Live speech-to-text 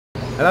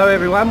Hello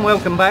everyone,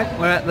 welcome back.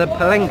 We're at the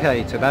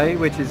Palengke today,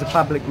 which is a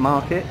public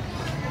market.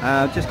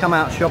 Just come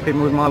out shopping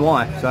with my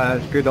wife, so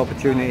it's a good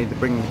opportunity to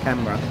bring the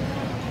camera.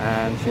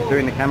 And she's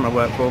doing the camera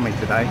work for me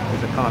today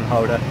because I can't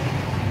hold a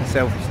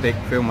selfie stick,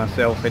 film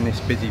myself in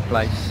this busy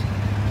place.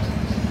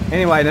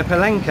 Anyway, the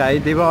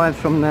Palengke derives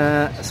from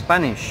the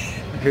Spanish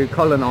who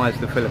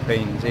colonised the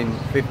Philippines in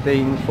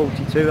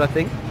 1542, I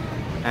think.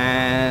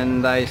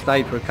 And they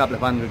stayed for a couple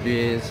of hundred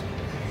years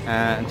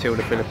until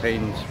the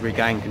Philippines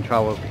regained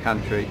control of the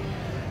country.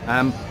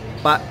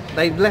 But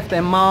they've left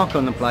their mark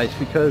on the place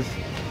because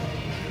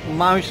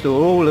most or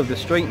all of the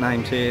street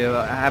names here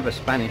have a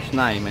Spanish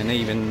name, and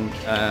even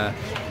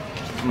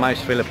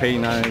most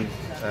Filipino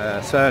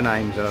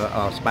surnames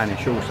are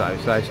Spanish also.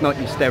 So it's not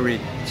your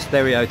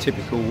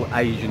stereotypical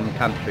Asian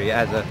country. It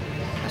has a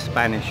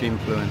Spanish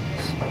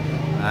influence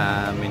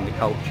in the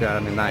culture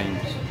and the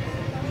names.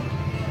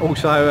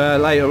 Also,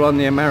 later on,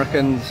 the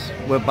Americans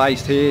were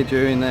based here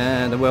during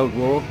the World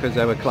War because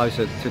they were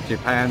closer to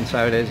Japan,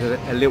 so there's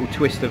a little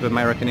twist of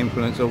American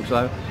influence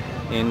also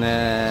in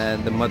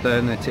the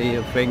modernity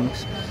of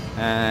things.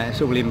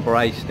 It's all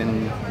embraced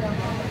and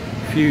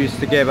fused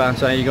together,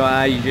 so you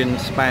got Asian,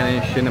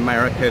 Spanish and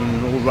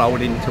American all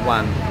rolled into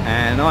one.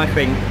 And I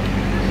think,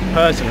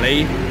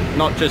 personally,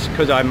 not just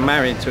because I'm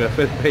married to a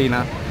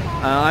Filipina,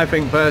 I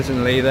think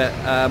personally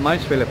that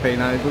most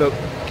Filipinos look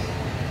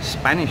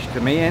Spanish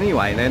to me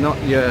anyway. They're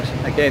not your,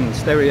 again,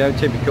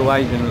 stereotypical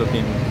Asian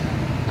looking.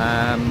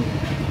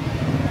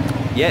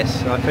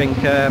 Yes, I think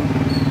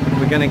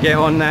we're going to get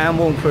on now and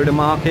walk through the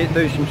market.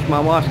 My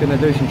wife's going to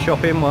do some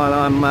shopping while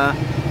I'm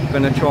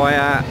going to try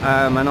out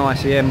an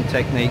ICM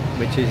technique,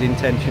 which is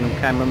intentional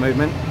camera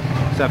movement.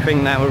 So I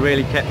think that will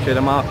really capture the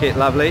market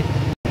lovely.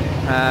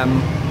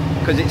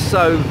 Because it's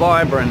so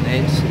vibrant,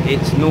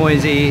 it's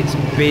noisy, it's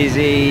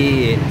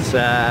busy,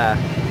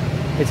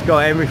 it's got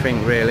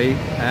everything really.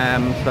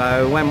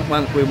 So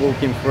once we're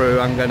walking through,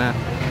 I'm going to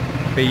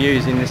be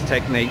using this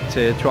technique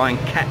to try and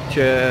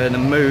capture the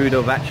mood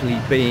of actually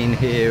being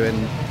here and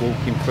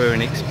walking through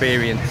and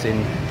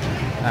experiencing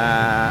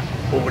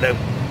all the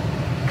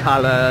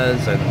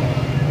colours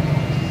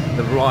and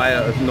the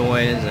riot of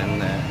noise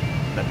and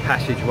the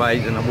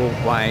passageways and the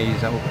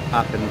walkways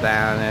up and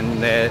down.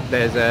 And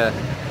there's a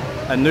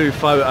new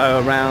photo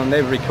around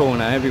every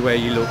corner. Everywhere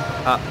you look,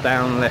 up,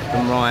 down, left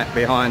and right,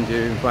 behind you,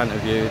 in front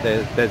of you,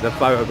 there's a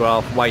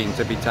photograph waiting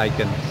to be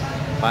taken.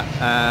 But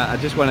I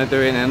just want to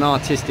do it in an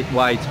artistic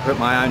way to put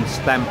my own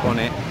stamp on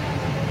it,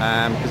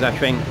 because I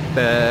think,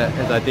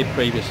 as I did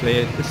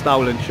previously, the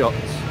stolen shots,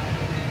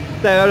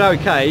 they're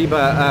okay,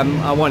 but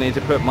I wanted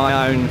to put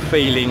my own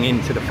feeling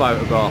into the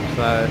photograph,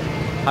 so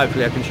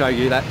hopefully I can show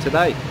you that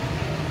today.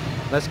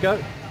 Let's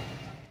go.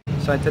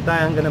 So today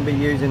I'm going to be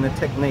using a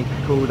technique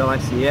called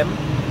ICM,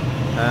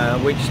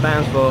 which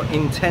stands for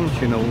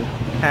intentional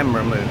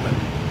camera movement.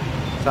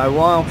 So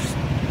whilst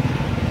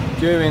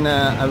during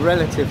a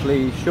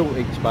relatively short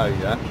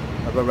exposure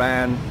of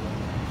around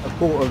a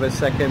quarter of a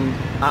second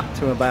up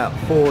to about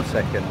 4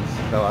 seconds,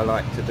 so I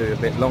like to do a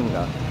bit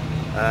longer,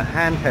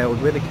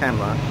 handheld with a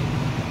camera,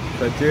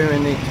 so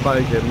during the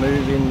exposure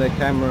moving the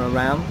camera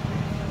around,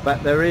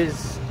 but there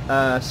is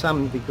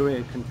some degree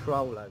of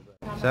control over it.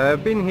 So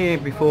I've been here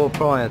before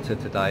prior to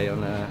today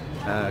on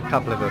a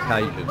couple of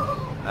occasions,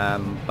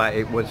 but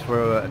it was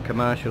for a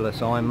commercial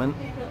assignment,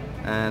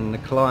 and the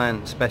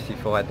client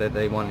specified that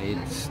they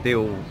wanted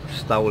still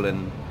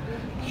stolen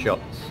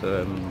shots,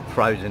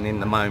 frozen in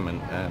the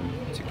moment,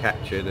 to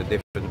capture the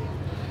different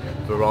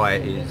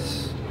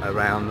varieties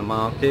around the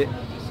market.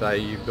 So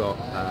you've got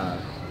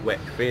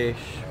wet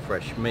fish,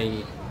 fresh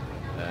meat,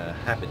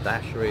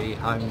 haberdashery,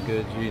 home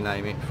goods, you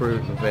name it,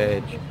 fruit and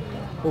veg,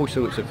 all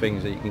sorts of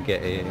things that you can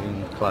get here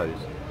in clothes.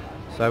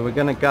 So we're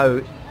going to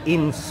go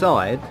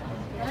inside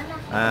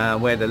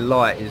where the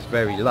light is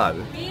very low,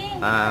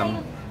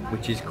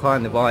 which is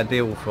kind of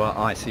ideal for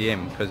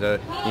ICM because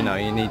you know,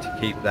 you need to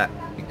keep that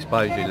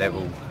exposure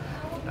level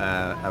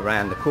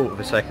around the quarter of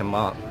a second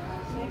mark.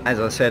 As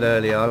I said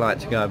earlier, I like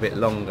to go a bit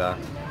longer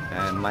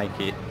and make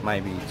it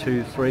maybe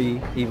 2,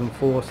 3, even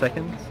 4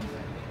 seconds.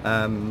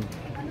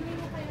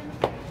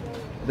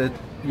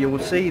 You will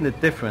see the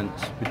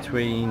difference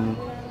between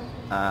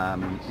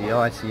the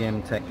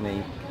ICM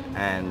technique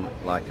and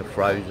like a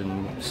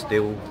frozen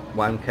still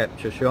one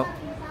capture shot.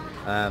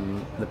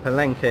 The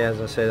Palengke,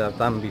 as I said, I've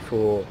done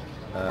before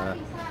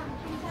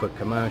for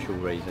commercial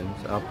reasons.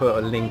 I'll put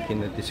a link in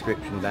the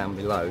description down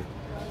below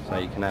so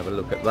you can have a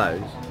look at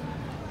those,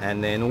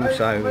 and then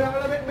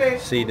also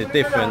see the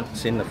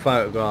difference in the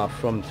photograph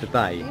from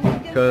today,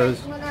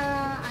 because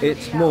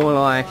it's more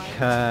like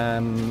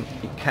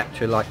you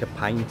capture like a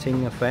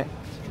painting effect.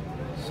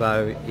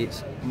 So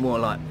it's more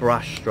like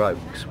brush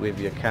strokes with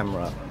your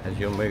camera as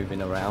you're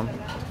moving around.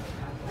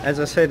 As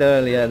I said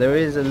earlier, there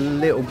is a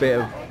little bit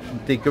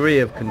of degree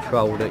of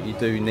control that you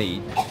do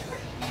need.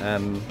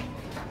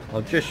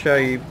 I'll just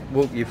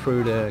walk you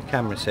through the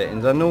camera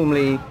settings. I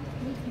normally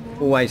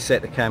always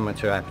set the camera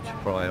to aperture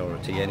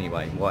priority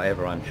anyway,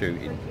 whatever I'm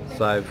shooting.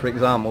 So for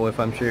example, if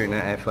I'm shooting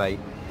at f8,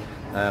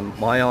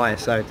 my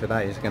ISO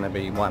today is going to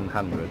be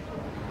 100.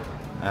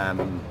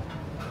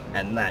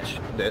 and that's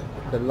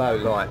the low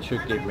light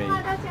should give me,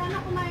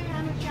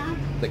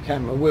 the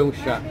camera will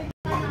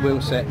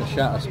set the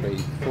shutter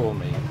speed for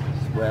me,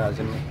 whereas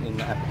in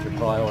the aperture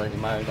priority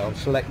mode I'll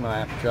select my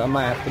aperture. I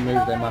may have to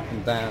move them up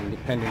and down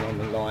depending on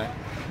the light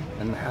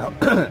and how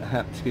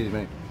excuse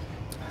me,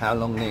 how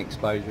long the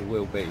exposure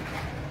will be,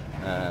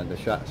 the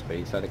shutter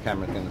speed, so the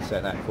camera's going to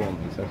set that for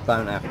me, so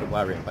don't have to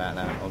worry about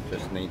that. I'll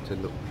just need to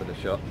look for the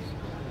shots.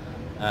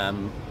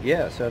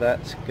 Yeah, so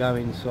let's go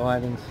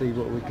inside and see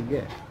what we can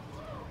get.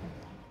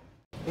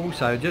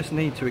 Also, just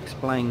need to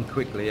explain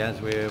quickly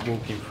as we're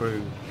walking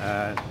through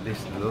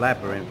this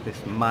labyrinth,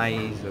 this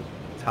maze of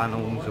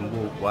tunnels and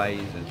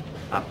walkways and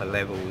upper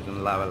levels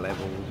and lower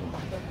levels,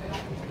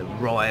 and the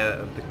riot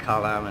of the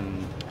colour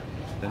and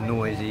the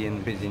noisy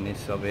and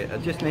busyness of it. I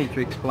just need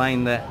to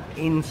explain that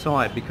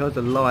inside, because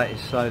the light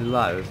is so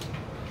low,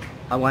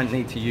 I won't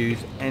need to use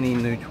any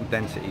neutral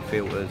density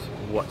filters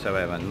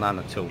whatsoever, none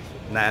at all.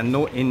 Now,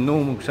 in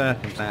normal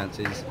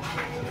circumstances,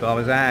 if I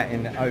was out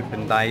in the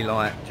open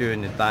daylight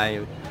during the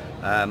day,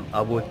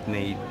 I would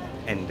need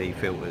ND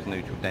filters,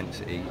 neutral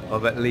density,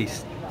 of at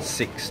least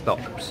 6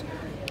 stops,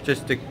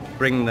 just to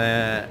bring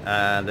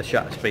the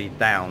shutter speed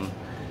down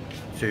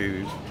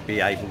to be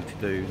able to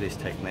do this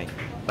technique.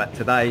 But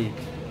today,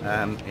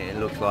 it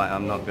looks like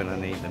I'm not going to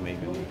need them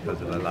even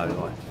because of the low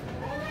light.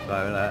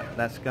 So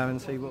let's go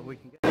and see what we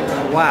can get.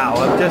 Wow,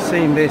 I've just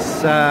seen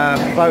this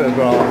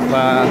photograph.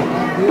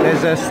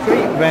 There's a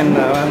street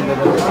vendor under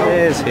the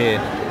stairs here,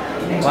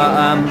 but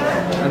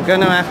I'm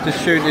going to have to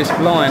shoot this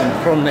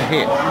blind from the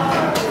hip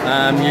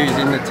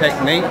using the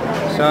technique.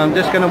 So I'm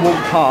just going to walk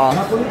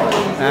past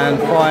and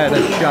fire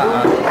the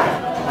shutter,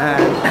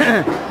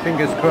 and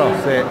fingers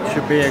crossed it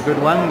should be a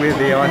good one with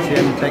the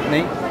ICM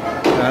technique.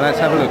 So let's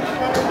have a look.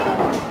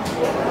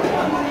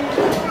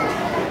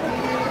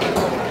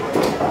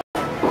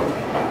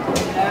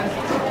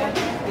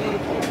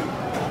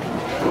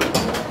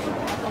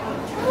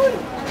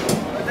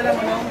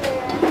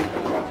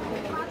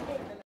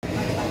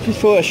 Just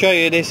thought I'd show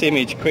you this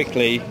image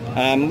quickly.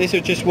 This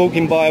was just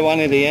walking by one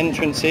of the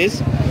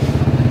entrances,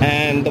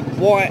 and the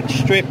white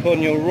strip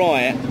on your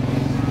right,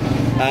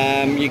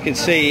 you can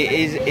see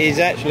is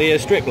actually a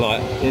strip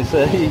light. It's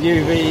a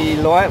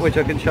UV light, which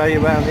I can show you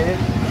around here.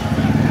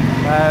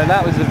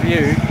 That was the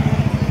view.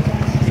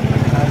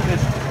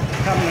 Just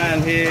come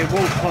around here,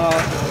 walked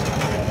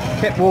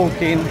past, kept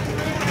walking,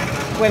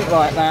 went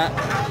like that,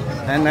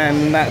 and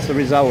then that's the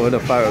result of the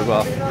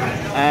photograph.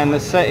 And the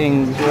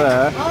settings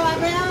were,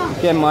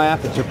 again, my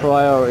aperture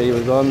priority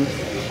was on.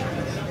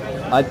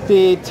 I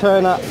did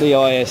turn up the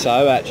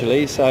ISO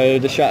actually, so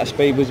the shutter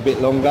speed was a bit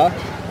longer.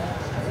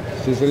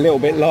 So it's a little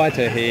bit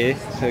lighter here,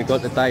 so we've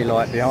got the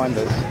daylight behind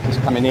us,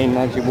 just coming in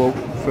as you walk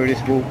through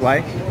this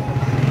walkway.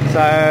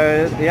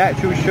 So the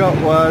actual shot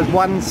was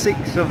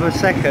 1/6 of a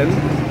second,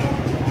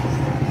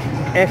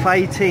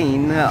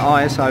 f/18 at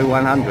ISO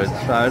 100.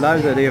 So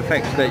those are the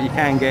effects that you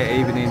can get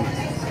even in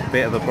a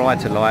bit of a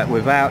brighter light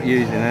without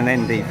using an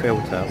ND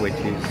filter, which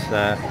is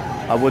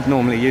I would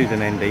normally use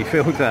an ND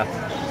filter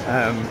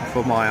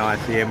for my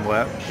ICM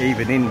work,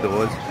 even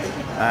indoors.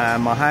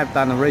 I have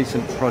done a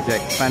recent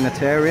project,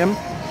 Planetarium,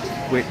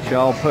 which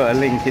I'll put a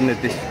link in the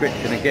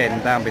description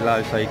again down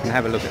below so you can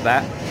have a look at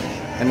that.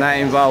 And that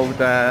involved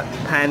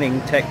panning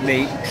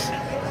techniques.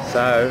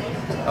 So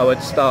I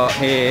would start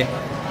here,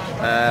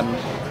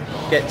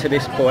 get to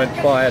this point,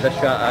 fire the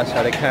shutter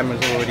so the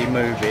camera's already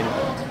moving.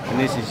 And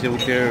this is all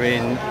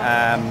during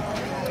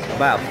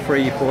about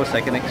 3-4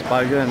 second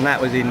exposure, and that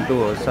was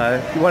indoors. So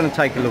if you want to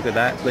take a look at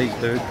that, please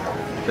do.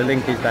 The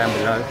link is down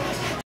below.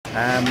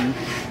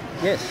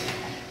 Yes.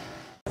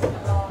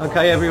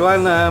 Okay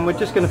everyone, we're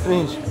just going to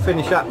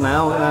finish up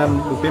now.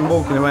 We've been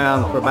walking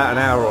around for about an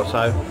hour or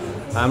so.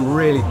 I'm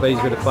really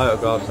pleased with the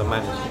photographs I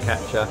managed to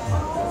capture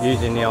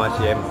using the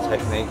ICM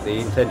technique, the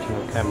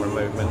intentional camera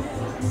movement.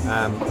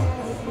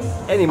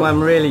 Anyone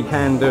really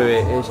can do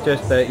it. It's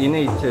just that you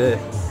need to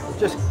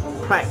just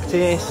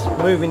practice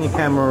moving your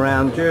camera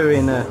around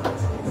during a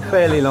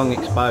fairly long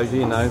exposure,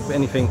 you know,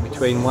 anything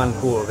between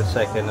 1/4 of a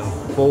second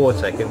and 4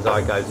 seconds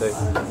I go to.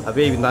 I've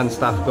even done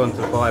stuff gone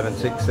to 5 and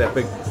 6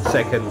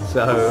 seconds,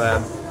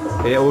 so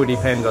it all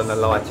depends on the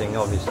lighting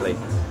obviously.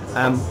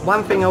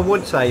 One thing I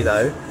would say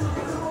though,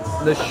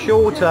 the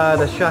shorter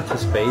the shutter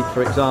speed,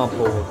 for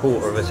example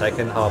 1/4 of a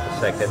second, 1/2 a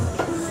second,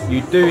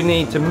 you do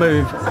need to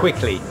move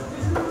quickly.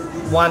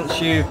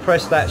 Once you've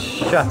pressed that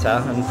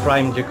shutter and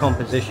framed your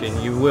composition,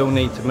 you will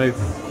need to move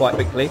quite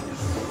quickly.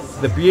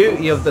 The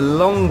beauty of the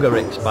longer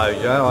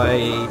exposure,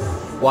 i.e.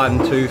 1,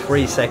 2,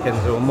 3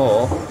 seconds or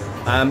more,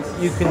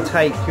 you can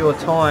take your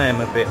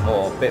time a bit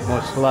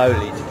more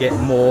slowly to get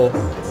more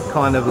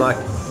kind of like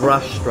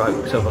brush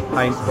strokes of a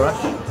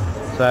paintbrush.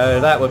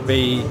 So that would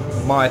be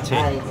my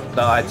tip,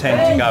 that I tend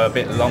to go a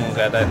bit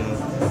longer than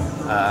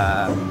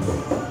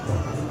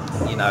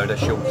you know, the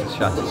shorter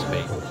shutter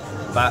speed.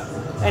 But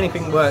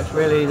anything works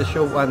really. The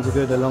short ones are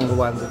good, the longer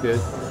ones are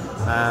good.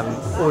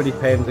 All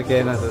depends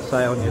again, as I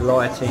say, on your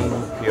lighting,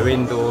 if you're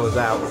indoors,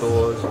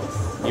 outdoors.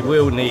 You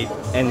will need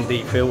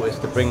ND filters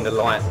to bring the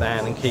light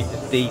down and keep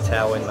the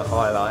detail in the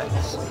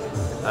highlights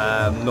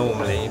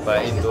normally,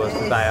 but indoors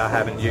today I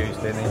haven't used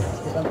any.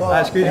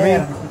 Excuse me?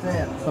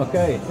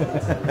 Okay.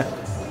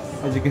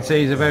 As you can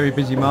see, it's a very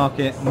busy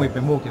market and we've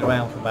been walking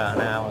around for about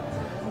an hour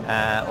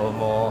or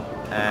more.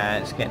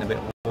 It's getting a bit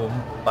warm,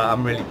 but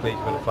I'm really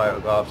pleased with the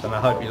photographs and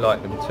I hope you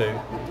like them too.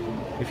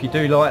 If you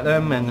do like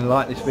them and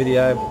like this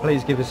video,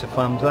 please give us a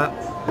thumbs up.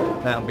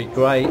 That would be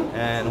great,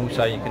 and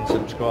also you can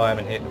subscribe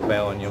and hit the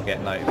bell and you'll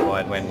get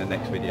notified when the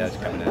next video is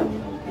coming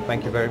out.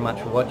 Thank you very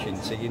much for watching.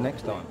 See you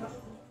next time.